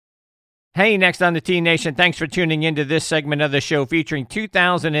Hey, next on the T Nation, thanks for tuning into this segment of the show featuring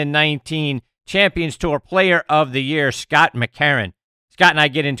 2019 Champions Tour Player of the Year, Scott McCarron. Scott and I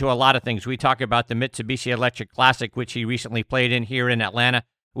get into a lot of things. We talk about the Mitsubishi Electric Classic, which he recently played in here in Atlanta.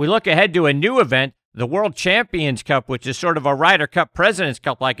 We look ahead to a new event, the World Champions Cup, which is sort of a Ryder Cup, President's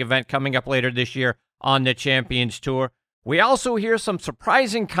Cup-like event coming up later this year on the Champions Tour. We also hear some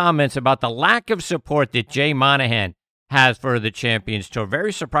surprising comments about the lack of support that Jay Monahan has for the Champions Tour.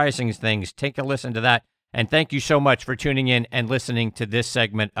 Very surprising things. Take a listen to that. And thank you so much for tuning in and listening to this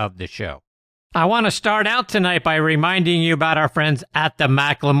segment of the show. I want to start out tonight by reminding you about our friends at the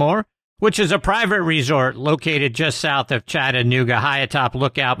Macklemore, which is a private resort located just south of Chattanooga, high atop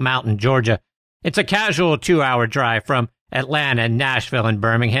Lookout Mountain, Georgia. It's a casual 2-hour drive from Atlanta, Nashville, and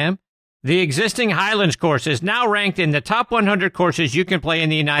Birmingham. The existing Highlands course is now ranked in the top 100 courses you can play in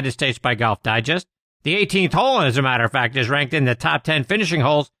the United States by Golf Digest. The 18th hole, as a matter of fact, is ranked in the top 10 finishing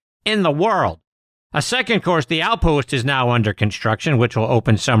holes in the world. A second course, the Outpost, is now under construction, which will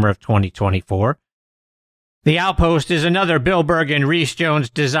open summer of 2024. The Outpost is another Bill Berg and Reese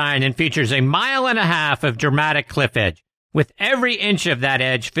Jones design and features 1.5 miles of dramatic cliff edge, with every inch of that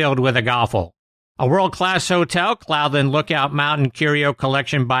edge filled with a golf hole. A world-class hotel, Cloudland Lookout Mountain Curio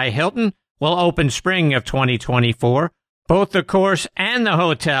Collection by Hilton, will open spring of 2024. Both the course and the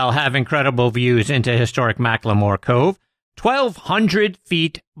hotel have incredible views into historic Macklemore Cove, 1,200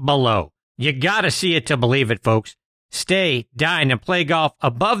 feet below. You gotta see it to believe it, folks. Stay, dine, and play golf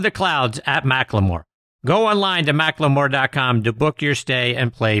above the clouds at Macklemore. Go online to macklemore.com to book your stay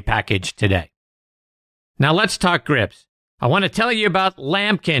and play package today. Now let's talk grips. I want to tell you about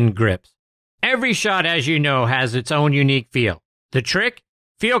Lambkin grips. Every shot, as you know, has its own unique feel. The trick?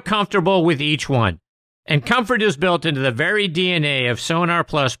 Feel comfortable with each one. And comfort is built into the very DNA of Sonar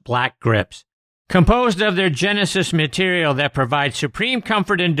Plus Black Grips. Composed of their Genesis material that provides supreme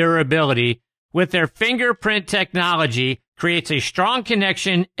comfort and durability, with their fingerprint technology, creates a strong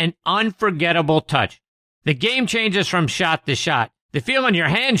connection and unforgettable touch. The game changes from shot to shot. The feel in your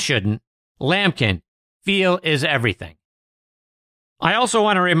hand shouldn't. Lambkin, feel is everything. I also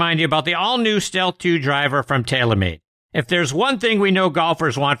want to remind you about the all-new Stealth 2 driver from TaylorMade. If there's one thing we know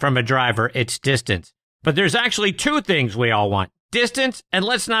golfers want from a driver, it's distance. But there's actually two things we all want: distance, and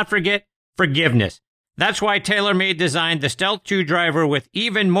let's not forget, forgiveness. That's why TaylorMade designed the Stealth 2 driver with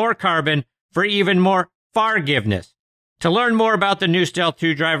even more carbon for even more forgiveness. To learn more about the new Stealth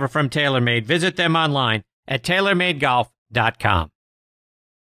 2 driver from TaylorMade, visit them online at TaylorMadeGolf.com.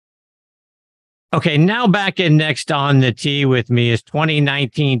 Okay, now back in next on the tee with me is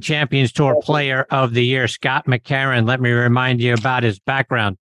 2019 Champions Tour Player of the Year, Scott McCarron. Let me remind you about his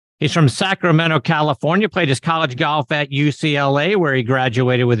background. He's from Sacramento, California, played his college golf at UCLA, where he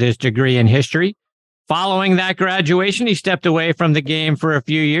graduated with his degree in history. Following that graduation, he stepped away from the game for a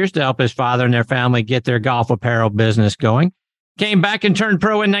few years to help his father and their family get their golf apparel business going. Came back and turned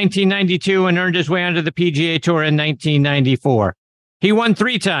pro in 1992 and earned his way onto the PGA Tour in 1994. He won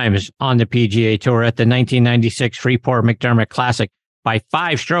 3 times on the PGA Tour at the 1996 Freeport McDermott Classic by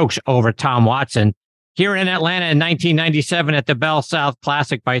 5 strokes over Tom Watson. Here in Atlanta in 1997 at the Bell South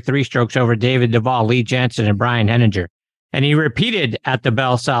Classic by 3 strokes over David Duval, Lee Janzen, and Brian Henninger. And he repeated at the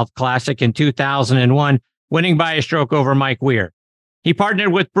Bell South Classic in 2001, winning by a stroke over Mike Weir. He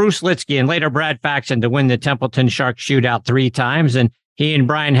partnered with Bruce Litsky and later Brad Faxon to win the Templeton Sharks Shootout 3 times, and he and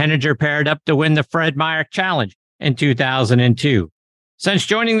Brian Henninger paired up to win the Fred Meyer Challenge in 2002. Since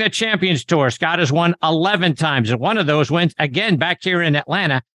joining the Champions Tour, Scott has won 11 times, and one of those wins, again, back here in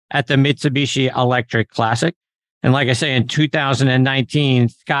Atlanta at the Mitsubishi Electric Classic. And like I say, in 2019,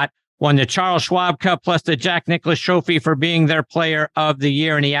 Scott won the Charles Schwab Cup plus the Jack Nicklaus Trophy for being their Player of the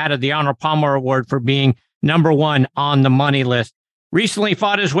Year, and he added the Arnold Palmer Award for being #1 on the money list. Recently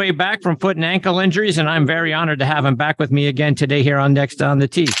fought his way back from foot and ankle injuries, and I'm very honored to have him back with me again today here on Next on the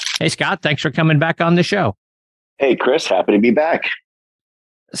Tee. Hey, Scott, thanks for coming back on the show. Hey, Chris, happy to be back.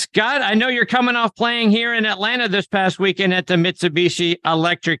 Scott, I know you're coming off playing here in Atlanta this past weekend at the Mitsubishi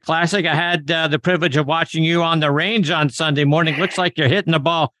Electric Classic. I had the privilege of watching you on the range on Sunday morning. Looks like you're hitting the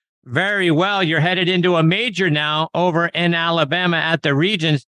ball very well. You're headed into a major now over in Alabama at the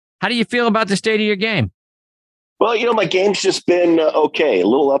Regions. How do you feel about the state of your game? Well, my game's just been okay, a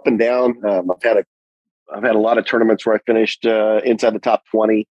little up and down. I've had a lot of tournaments where I finished inside the top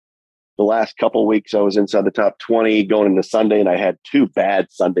 20. The last couple of weeks, I was inside the top 20 going into Sunday, and I had 2 bad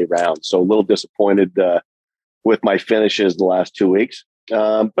Sunday rounds. So a little disappointed with my finishes the last 2 weeks.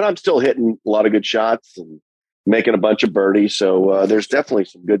 But I'm still hitting a lot of good shots and making a bunch of birdies. So there's definitely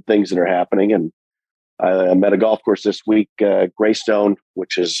some good things that are happening. And I'm at a golf course this week, Greystone,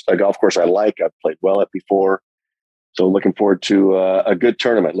 which is a golf course I like. I've played well at before. So looking forward to a good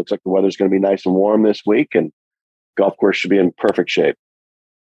tournament. Looks like the weather's going to be nice and warm this week, and golf course should be in perfect shape.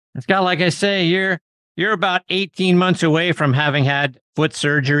 Scott, like I say, you're about 18 months away from having had foot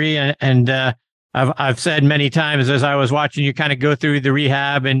surgery, and I've said many times as I was watching you kind of go through the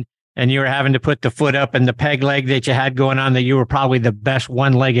rehab and you were having to put the foot up and the peg leg that you had going on, that you were probably the best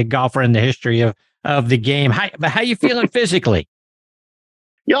one-legged golfer in the history of the game. How you feeling physically?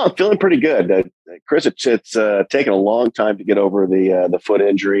 Yeah, I'm feeling pretty good. Chris, it's taken a long time to get over the foot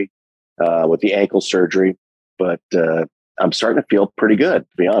injury with the ankle surgery, but I'm starting to feel pretty good,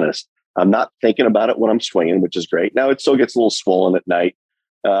 to be honest. I'm not thinking about it when I'm swinging, which is great. Now it still gets a little swollen at night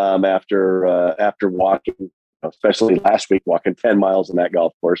after walking, especially last week, walking 10 miles in that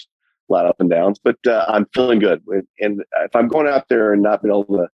golf course, a lot of up and downs. But I'm feeling good. And if I'm going out there and not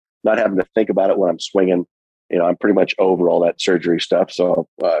having to think about it when I'm swinging, I'm pretty much over all that surgery stuff. So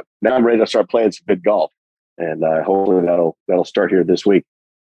now I'm ready to start playing some good golf, and hopefully that'll start here this week.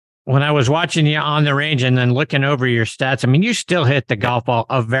 When I was watching you on the range and then looking over your stats, I mean, you still hit the golf ball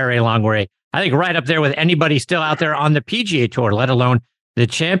a very long way. I think right up there with anybody still out there on the PGA Tour, let alone the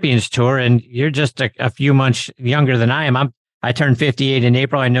Champions Tour. And you're just a few months younger than I am. I turned 58 in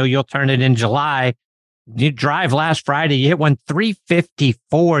April. I know you'll turn it in July. You drive last Friday, you hit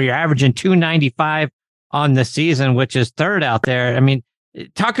 354. You're averaging 295 on the season, which is third out there. I mean,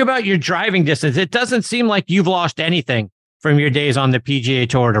 talk about your driving distance. It doesn't seem like you've lost anything from your days on the PGA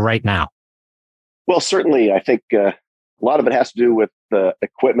Tour to right now. Well, certainly, I think a lot of it has to do with the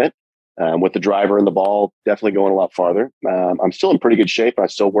equipment, with the driver and the ball definitely going a lot farther. I'm still in pretty good shape. I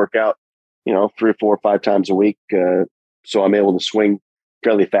still work out, 3 or 4 or 5 times a week. So I'm able to swing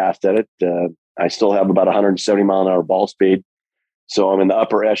fairly fast at it. I still have about 170 mile an hour ball speed. So I'm in the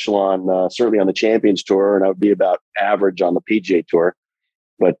upper echelon, certainly on the Champions Tour, and I would be about average on the PGA Tour.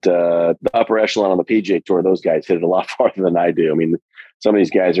 But the upper echelon on the PGA Tour, those guys hit it a lot farther than I do. I mean, some of these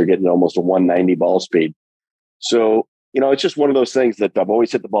guys are getting almost a 190 ball speed. So, it's just one of those things that I've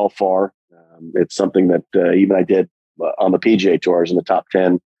always hit the ball far. It's something that even I did on the PGA Tour. I was in the top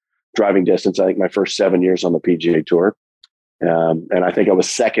 10 driving distance, I think my first 7 years on the PGA Tour. And I think I was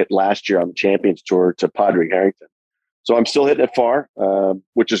second last year on the Champions Tour to Padraig Harrington. So I'm still hitting it far,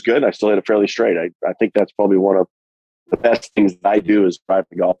 which is good. I still hit it fairly straight. I think that's probably one of the best things that I do is drive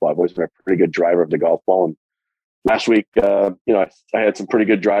the golf ball. I've always been a pretty good driver of the golf ball. And last week, I had some pretty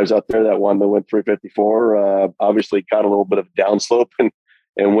good drives out there. That one that went 354, obviously caught a little bit of a downslope and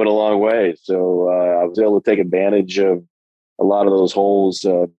went a long way. So I was able to take advantage of a lot of those holes.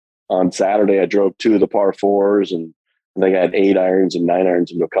 On Saturday, I drove 2 of the par 4s, and I think I had 8 irons and 9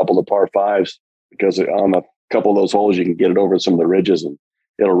 irons into a couple of the par 5s, because on a couple of those holes, you can get it over some of the ridges and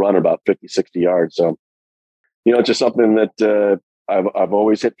it'll run about 50, 60 yards. So, it's just something that I've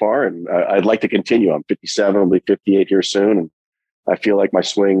always hit far, and I'd like to continue. I'm 57, I'll be 58 here soon, and I feel like my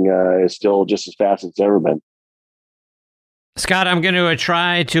swing is still just as fast as it's ever been. Scott, I'm going to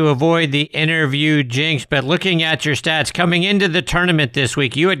try to avoid the interview jinx, but looking at your stats coming into the tournament this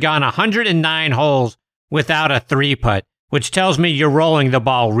week, you had gone 109 holes without a 3-putt, which tells me you're rolling the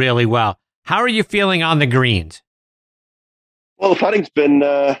ball really well. How are you feeling on the greens? Well, the putting's been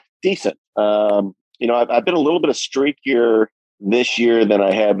decent. I've been a little bit of streakier this year than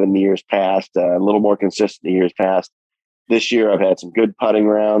I have in the years past, a little more consistent in the years past. This year, I've had some good putting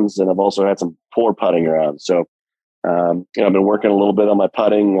rounds, and I've also had some poor putting rounds. So, I've been working a little bit on my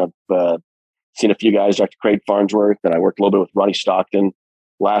putting. I've seen a few guys, Dr. Craig Farnsworth, and I worked a little bit with Ronnie Stockton.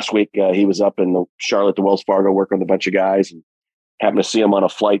 Last week, he was up in Charlotte to Wells Fargo working with a bunch of guys, and happened to see him on a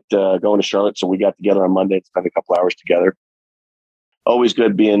flight going to Charlotte. So we got together on Monday and spent a couple hours together. Always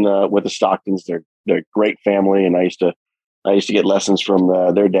good being with the Stocktons. They're a great family, and I used to get lessons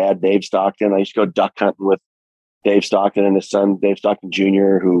from their dad, Dave Stockton. I used to go duck hunting with Dave Stockton and his son, Dave Stockton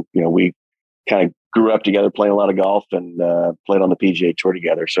Jr., who we kind of grew up together playing a lot of golf and played on the PGA Tour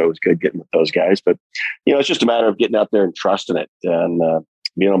together. So it was good getting with those guys. But it's just a matter of getting out there and trusting it, and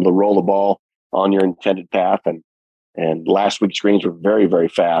being able to roll the ball on your intended path. And last week's greens were very, very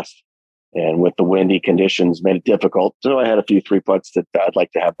fast, and with the windy conditions made it difficult. So I had a few 3-putts that I'd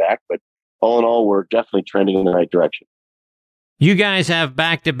like to have back, but all in all, we're definitely trending in the right direction. You guys have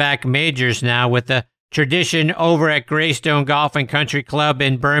back-to-back majors now, with the tradition over at Greystone Golf and Country Club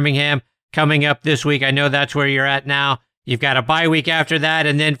in Birmingham coming up this week. I know that's where you're at now. You've got a bye week after that,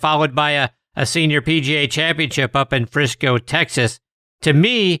 and then followed by a Senior PGA Championship up in Frisco, Texas. To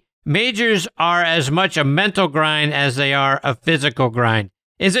me, majors are as much a mental grind as they are a physical grind.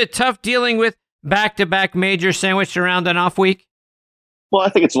 Is it tough dealing with back-to-back majors sandwiched around an off week? Well, I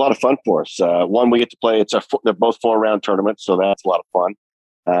think it's a lot of fun for us. One, we get to play. They're both 4-round tournaments, so that's a lot of fun.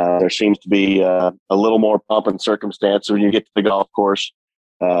 There seems to be a little more pomp and circumstance when you get to the golf course.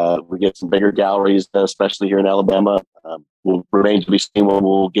 We get some bigger galleries, especially here in Alabama. Will remain to be seen when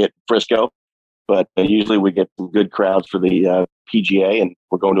we'll get Frisco, but usually we get some good crowds for the PGA, and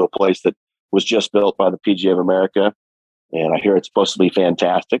we're going to a place that was just built by the PGA of America, and I hear it's supposed to be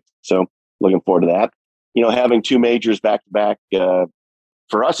fantastic. So looking forward to that. Having two majors back to back,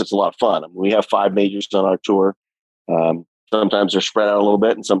 for us, it's a lot of fun. I mean, we have 5 majors on our tour. Sometimes they're spread out a little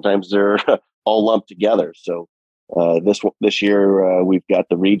bit, and sometimes they're all lumped together. So this year we've got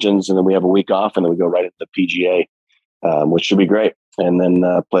the regions, and then we have a week off, and then we go right into the PGA, which should be great. And then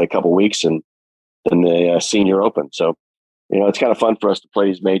play a couple weeks, and then the Senior Open. So it's kind of fun for us to play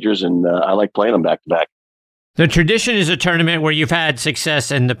these majors, and I like playing them back to back. The tradition is a tournament where you've had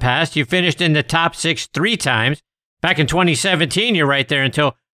success in the past. You finished in the top 6 3 times. Back in 2017, you're right there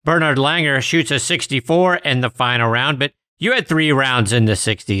until Bernard Langer shoots a 64 in the final round, but you had 3 rounds in the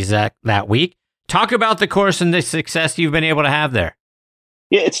 60s that week. Talk about the course and the success you've been able to have there.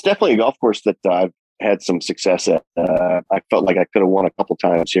 Yeah, it's definitely a golf course that I've had some success at. I felt like I could have won a couple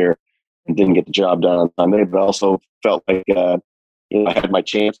times here and didn't get the job done on Sunday, but also felt like I had my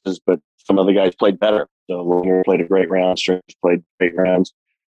chances, but some other guys played better. So Langer played a great round, Strings played great rounds.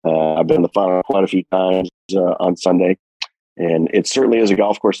 I've been in the final quite a few times on Sunday, and it certainly is a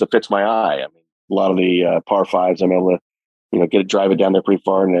golf course that fits my eye. I mean, a lot of the par 5s, I'm able to drive it down there pretty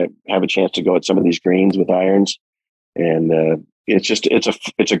far and have a chance to go at some of these greens with irons. And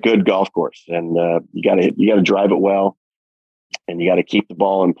it's a good golf course, and you got to drive it well, and you got to keep the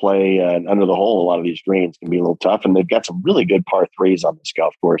ball in play under the hole. A lot of these greens can be a little tough, and they've got some really good par 3s on this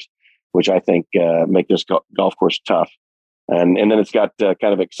golf course, which I think make this golf course tough. And then it's got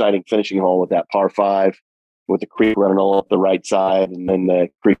kind of exciting finishing hole with that par 5 with the creek running all up the right side, and then the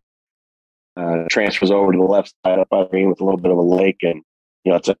creek transfers over to the left side up by the green with a little bit of a lake. And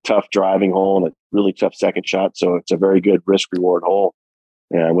it's a tough driving hole and a really tough second shot, so it's a very good risk reward hole.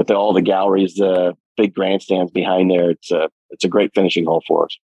 And with all the galleries, big grandstands behind there, it's a great finishing hole for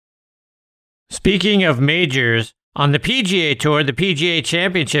us. Speaking of majors, on the PGA Tour, the PGA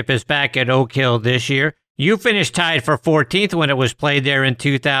Championship is back at Oak Hill this year. You finished tied for 14th when it was played there in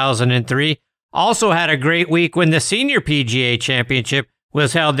 2003. Also had a great week when the Senior PGA Championship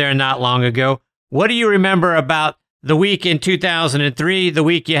was held there not long ago. What do you remember about the week in 2003, the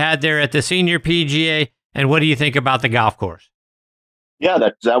week you had there at the Senior PGA, and what do you think about the golf course? Yeah,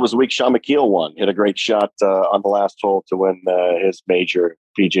 that was the week Sean McKeel won. Hit a great shot on the last hole to win his major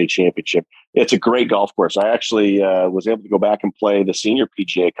PGA Championship. It's a great golf course. I actually was able to go back and play the Senior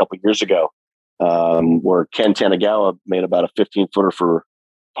PGA a couple of years ago, where Ken Tanagawa made about a 15-footer for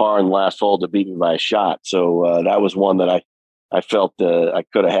par in the last hole to beat me by a shot. So that was one that I felt I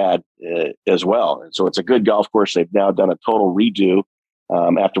could have had as well. And so it's a good golf course. They've now done a total redo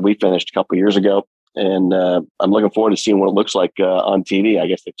after we finished a couple of years ago. And I'm looking forward to seeing what it looks like on TV. I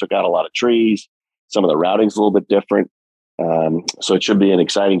guess they took out a lot of trees. Some of the routing's a little bit different. So it should be an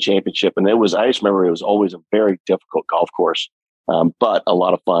exciting championship. And I just remember it was always a very difficult golf course, but a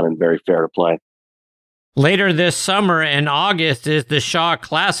lot of fun and very fair to play. Later this summer in August is the Shaw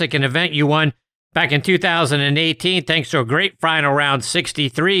Classic, an event you won back in 2018 thanks to a great final round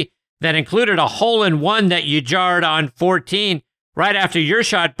 63 that included a hole-in-one that you jarred on 14. Right after your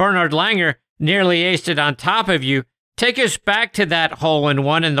shot, Bernard Langer nearly aced it on top of you. Take us back to that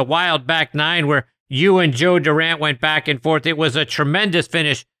hole-in-one in the wild back 9 where you and Joe Durant went back and forth. It was a tremendous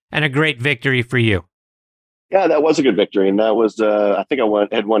finish and a great victory for you. Yeah, that was a good victory. And that was, I think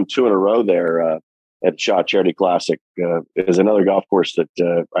had won 2 in a row there at Shaw Charity Classic. It is another golf course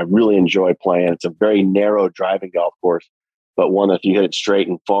that I really enjoy playing. It's a very narrow driving golf course, but one that if you hit it straight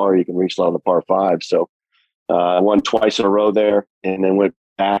and far, you can reach a lot of the par 5. So I won twice in a row there, and then went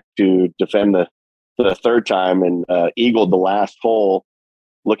back to defend the third time and eagled the last hole,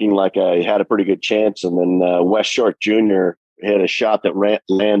 looking like I had a pretty good chance. And then Wes Short Jr. hit a shot that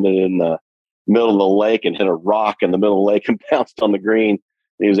landed in the middle of the lake and hit a rock in the middle of the lake and bounced on the green.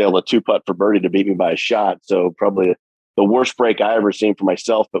 He was able to 2-putt for birdie to beat me by a shot. So probably the worst break I ever seen for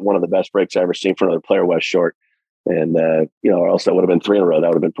myself, but one of the best breaks I ever seen for another player, Wes Short. And or else that would have been 3 in a row. That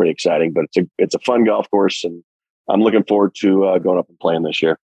would have been pretty exciting. But it's a fun golf course, and I'm looking forward to going up and playing this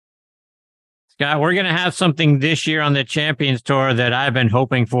year. Scott, we're going to have something this year on the Champions Tour that I've been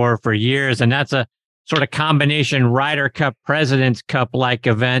hoping for years, and that's a sort of combination Ryder Cup, President's Cup-like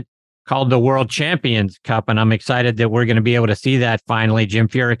event called the World Champions Cup, and I'm excited that we're going to be able to see that finally. Jim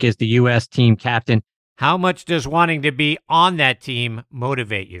Furyk is the U.S. team captain. How much does wanting to be on that team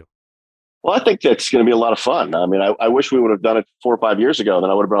motivate you? Well, I think that's going to be a lot of fun. I mean, I wish we would have done it 4 or 5 years ago,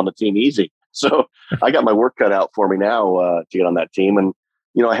 then I would have been on the team easy. So I got my work cut out for me now to get on that team. And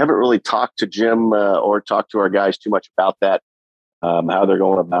I haven't really talked to Jim or talked to our guys too much about that, how they're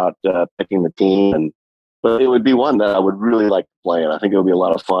going about picking the team. But it would be one that I would really like to play in. I think it would be a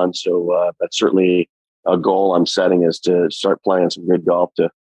lot of fun. So that's certainly a goal I'm setting, is to start playing some good golf to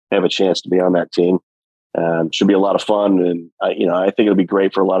have a chance to be on that team. Should be a lot of fun. And I think it'll be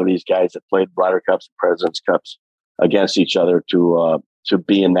great for a lot of these guys that played Ryder Cups and President's Cups against each other to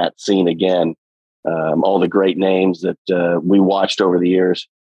be in that scene again. All the great names that we watched over the years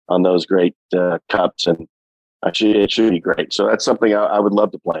on those great cups, and it should be great. So that's something I would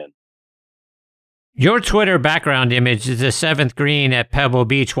love to play in. Your Twitter background image is the 7th green at Pebble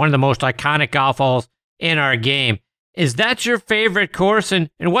Beach, one of the most iconic golf holes in our game. Is that your favorite course? And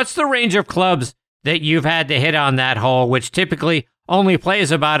what's the range of clubs that you've had to hit on that hole, which typically only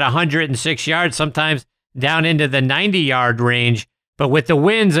plays about 106 yards, sometimes down into the 90-yard range? But with the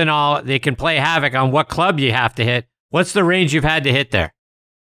winds and all, they can play havoc on what club you have to hit. What's the range you've had to hit there?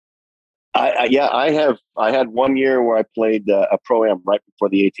 I had one year where I played a Pro-Am right before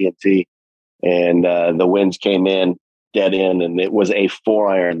the AT&T, and the winds came in dead in, and it was a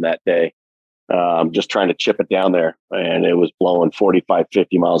 4-iron that day. Just trying to chip it down there, and it was blowing 45,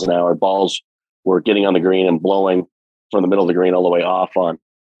 50 miles an hour. Balls were getting on the green and blowing from the middle of the green all the way off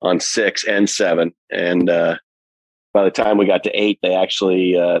on 6 and 7. And by the time we got to 8, they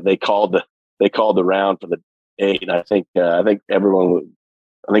actually they called the round for the 8. And I think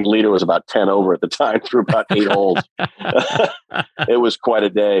leader was about 10 over at the time through about 8 holes. It was quite a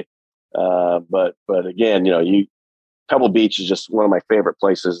day. But again, Pebble Beach is just one of my favorite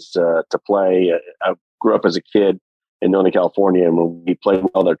places to play. I grew up as a kid in Northern California, and when we played,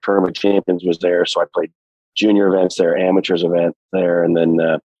 all their tournament champions was there. So I played junior events there, amateurs event there, and then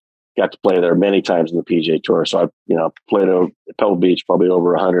got to play there many times in the PGA Tour. So I, played at Pebble Beach probably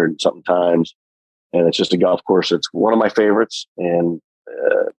over 100 and something times, and it's just a golf course. It's one of my favorites, and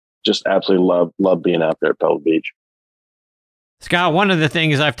just absolutely love being out there at Pebble Beach. Scott, one of the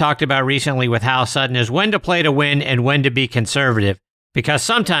things I've talked about recently with Hal Sutton is when to play to win and when to be conservative, because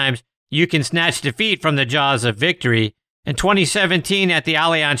sometimes you can snatch defeat from the jaws of victory. In 2017 at the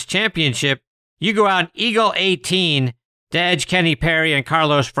Allianz Championship, you go out eagle 18 to edge Kenny Perry and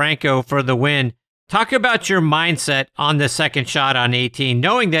Carlos Franco for the win. Talk about your mindset on the second shot on 18,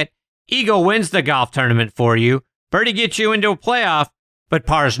 knowing that eagle wins the golf tournament for you, birdie gets you into a playoff, but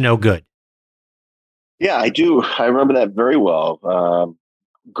par's no good. Yeah, I do. I remember that very well.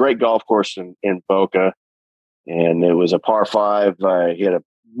 Great golf course in Boca, and it was a par 5. He had a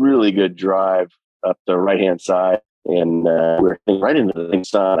really good drive up the right-hand side, and we were right into the thing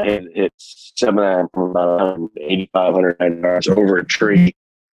side. I had hit 7-iron from about 185, 190 yards over a tree,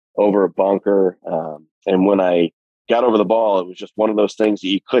 over a bunker. And when I got over the ball, it was just one of those things that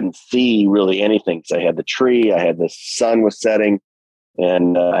you couldn't see really anything. So I had the tree, I had the sun was setting,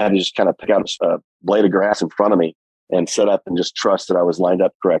 and I had to just kind of pick out a blade of grass in front of me and set up and just trust that I was lined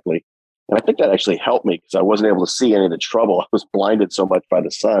up correctly. And I think that actually helped me because I wasn't able to see any of the trouble. I was blinded so much by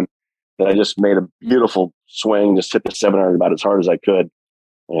the sun that I just made a beautiful swing, just hit the 7-iron about as hard as I could.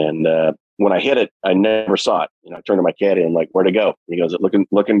 And when I hit it, I never saw it. I turned to my caddy and I'm like, "Where'd it go?" He goes, "It's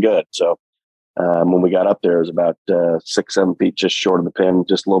looking good." So when we got up there, it was about 6-7 feet just short of the pin,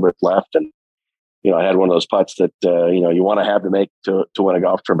 just a little bit left. And I had one of those putts that you want to have to make to win a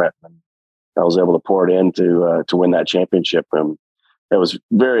golf tournament. And I was able to pour it in to win that championship. It was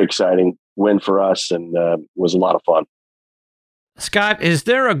very exciting win for us, and was a lot of fun. Scott, is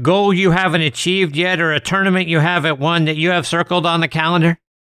there a goal you haven't achieved yet, or a tournament you haven't won that you have circled on the calendar?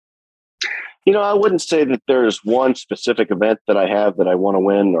 I wouldn't say that there's one specific event that I have that I want to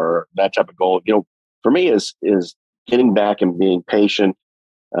win or that type of goal. For me is getting back and being patient,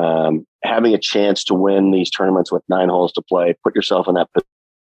 having a chance to win these tournaments with 9 holes to play, put yourself in that position.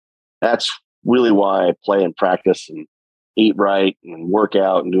 That's really why I play and practice and eat right and work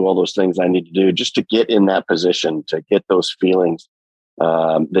out and do all those things I need to do just to get in that position, to get those feelings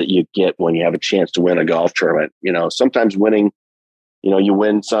that you get when you have a chance to win a golf tournament. Sometimes winning, you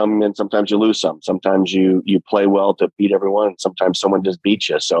win some and sometimes you lose some. Sometimes you play well to beat everyone, and sometimes someone just beats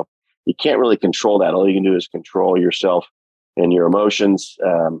you. So you can't really control that. All you can do is control yourself and your emotions,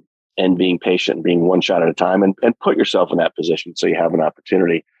 and being patient and being one shot at a time, and put yourself in that position so you have an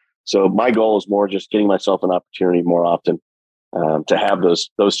opportunity. So my goal is more just getting myself an opportunity more often to have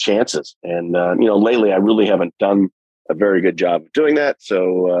those chances. And lately I really haven't done a very good job of doing that.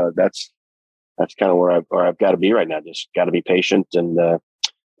 So that's kind of where I've got to be right now. Just got to be patient and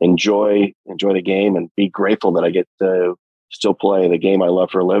enjoy the game and be grateful that I get to still play the game I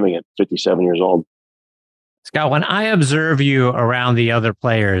love for a living at 57 years old. Scott, when I observe you around the other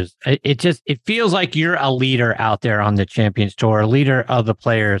players, it feels like you're a leader out there on the Champions Tour, a leader of the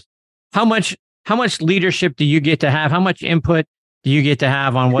players. How much how much leadership do you get to have? How much input do you get to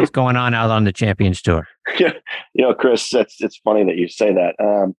have on what's going on out on the Champions Tour? Yeah, Chris, it's funny that you say that.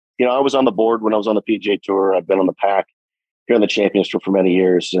 I was on the board when I was on the PGA Tour. I've been on the pack here on the Champions Tour for many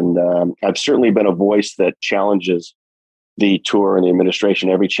years, and I've certainly been a voice that challenges the tour and the administration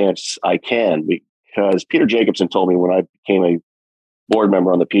every chance I can. Because Peter Jacobson told me when I became a board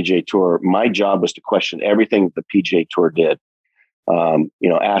member on the PGA Tour, my job was to question everything that the PGA Tour did.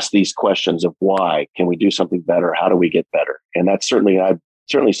 Ask these questions of why, can we do something better? How do we get better? And that's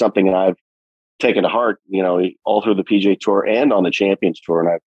certainly something that I've taken to heart, all through the PGA Tour and on the Champions Tour.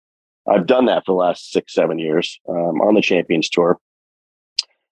 And I've done that for the last 6-7 years on the Champions Tour.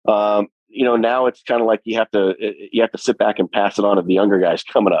 Now it's kind of like you have to sit back and pass it on to the younger guys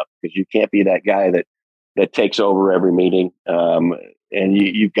coming up, because you can't be that guy that takes over every meeting. And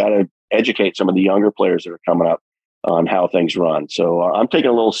you've got to educate some of the younger players that are coming up on how things run. So I'm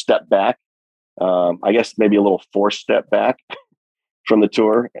taking a little step back. I guess maybe a little forced step back from the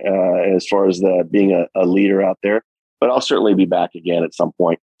tour as far as being a leader out there. But I'll certainly be back again at some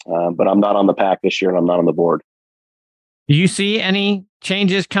point. But I'm not on the pack this year, and I'm not on the board. Do you see any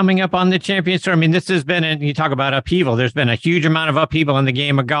changes coming up on the Champions Tour? I mean, this has been, and you talk about upheaval. There's been a huge amount of upheaval in the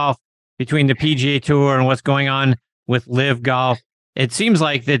game of golf between the PGA Tour and what's going on with Live Golf. It seems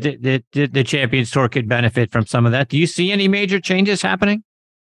like the Champions Tour could benefit from some of that. Do you see any major changes happening?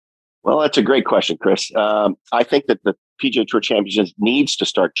 Well, that's a great question, Chris. I think that the PGA Tour Championship needs to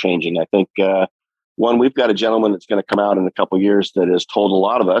start changing. I think, one, we've got a gentleman that's going to come out in a couple of years that has told a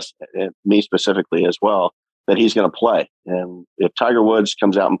lot of us, and me specifically as well, that he's going to play. And if Tiger Woods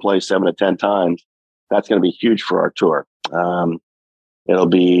comes out and plays 7 to 10 times, that's going to be huge for our tour. It'll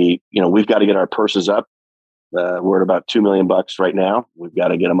be, we've got to get our purses up. We're at about $2 million right now. We've got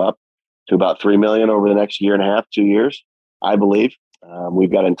to get them up to about $3 million over the next year and a half, 2 years, I believe.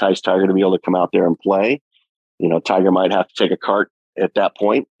 We've got to entice Tiger to be able to come out there and play. Tiger might have to take a cart at that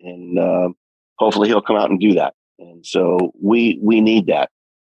point, and hopefully he'll come out and do that. And so we need that.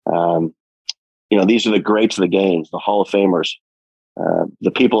 These are the greats of the games, the Hall of Famers,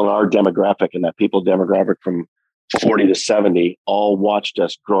 the people in our demographic, and that people demographic from 40 to 70 all watched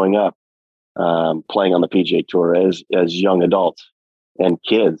us growing up, playing on the PGA Tour as young adults and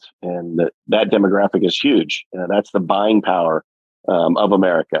kids. And that demographic is huge. That's the buying power of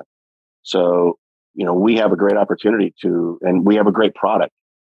America. So, we have a great opportunity and we have a great product.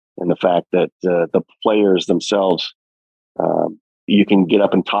 And the fact that the players themselves, you can get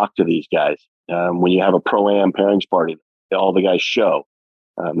up and talk to these guys. When you have a Pro-Am pairings party, all the guys show.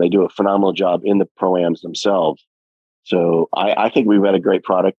 They do a phenomenal job in the Pro-Ams themselves. So I think we've got a great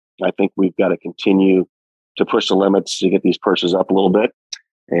product. I think we've got to continue to push the limits to get these purses up a little bit.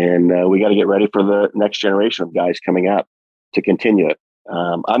 And we got to get ready for the next generation of guys coming up to continue it.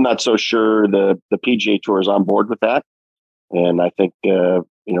 I'm not so sure the PGA Tour is on board with that. And I think,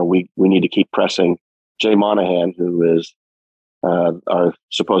 we need to keep pressing Jay Monahan, who is our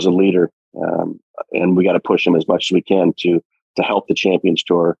supposed leader. And we got to push him as much as we can to help the Champions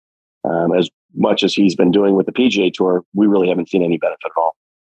Tour. As much as he's been doing with the PGA Tour, we really haven't seen any benefit at all.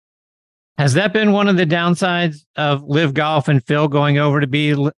 Has that been one of the downsides of Live Golf and Phil going over to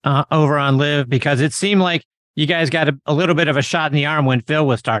be over on Live? Because it seemed like you guys got a little bit of a shot in the arm when Phil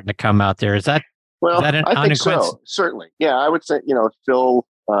was starting to come out there. Is that I think so. Certainly. Yeah, I would say, Phil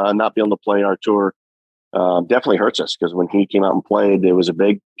not being able to play our tour definitely hurts us, because when he came out and played, it was a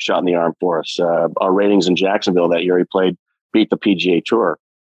big shot in the arm for us. Our ratings in Jacksonville that year he played beat the PGA Tour.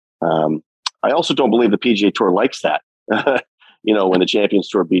 I also don't believe the PGA Tour likes that, when the Champions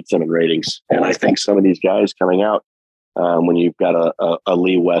Tour beats them in ratings. And I think some of these guys coming out, when you've got a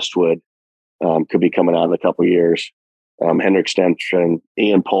Lee Westwood, could be coming out in a couple of years, Henrik Stenson,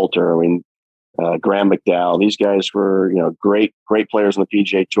 Ian Poulter, Graham McDowell. These guys were, great players on the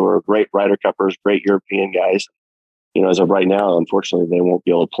PGA Tour, great Ryder Cuppers, great European guys. As of right now, unfortunately, they won't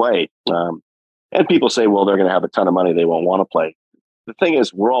be able to play. And people say, well, they're going to have a ton of money, they won't want to play. The thing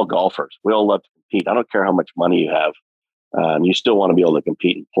is, we're all golfers. We all love to compete. I don't care how much money you have. You still want to be able to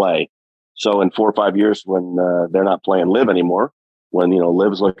compete and play. So in 4 or 5 years, when they're not playing Live anymore, when,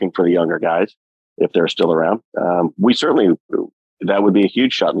 Live's looking for the younger guys, if they're still around, that would be a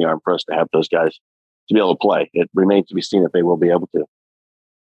huge shot in the arm for us to have those guys to be able to play. It remains to be seen if they will be able to.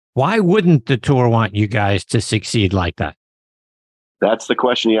 Why wouldn't the tour want you guys to succeed like that? That's the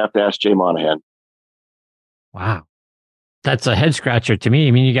question you have to ask Jay Monahan. Wow. That's a head scratcher to me.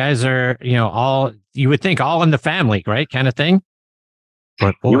 I mean, you guys are, you would think all in the family, right? Kind of thing.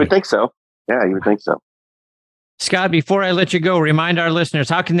 But you would think so. Yeah, you would think so. Scott, before I let you go, remind our listeners,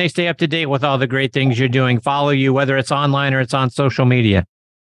 how can they stay up to date with all the great things you're doing? Follow you, whether it's online or it's on social media.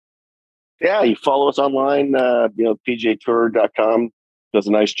 Yeah, you follow us online. PGAtour.com does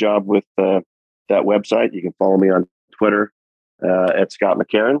a nice job with that website. You can follow me on Twitter at Scott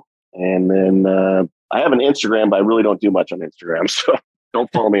McCarron. And then I have an Instagram, but I really don't do much on Instagram. So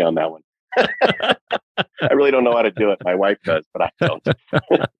don't follow me on that one. I really don't know how to do it. My wife does, but I don't.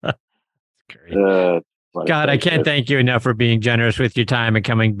 God, I can't thank you enough for being generous with your time and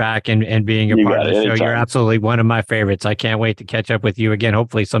coming back and being a part of the show. Anytime. You're absolutely one of my favorites. I can't wait to catch up with you again,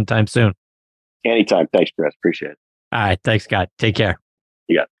 hopefully sometime soon. Anytime. Thanks, Chris. Appreciate it. All right. Thanks, Scott. Take care.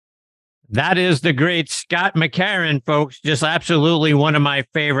 Yeah. That is the great Scott McCarron, folks. Just absolutely one of my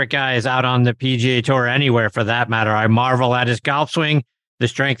favorite guys out on the PGA Tour, anywhere for that matter. I marvel at his golf swing, the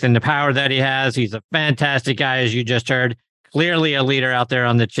strength and the power that he has. He's a fantastic guy, as you just heard. Clearly a leader out there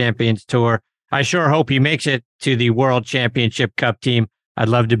on the Champions Tour. I sure hope he makes it to the World Championship Cup team. I'd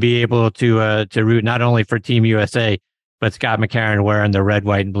love to be able to root not only for Team USA, but Scott McCarron wearing the red,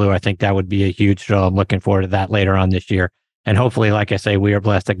 white, and blue. I think that would be a huge thrill. I'm looking forward to that later on this year. And hopefully, like I say, we are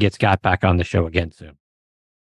blessed to get Scott back on the show again soon.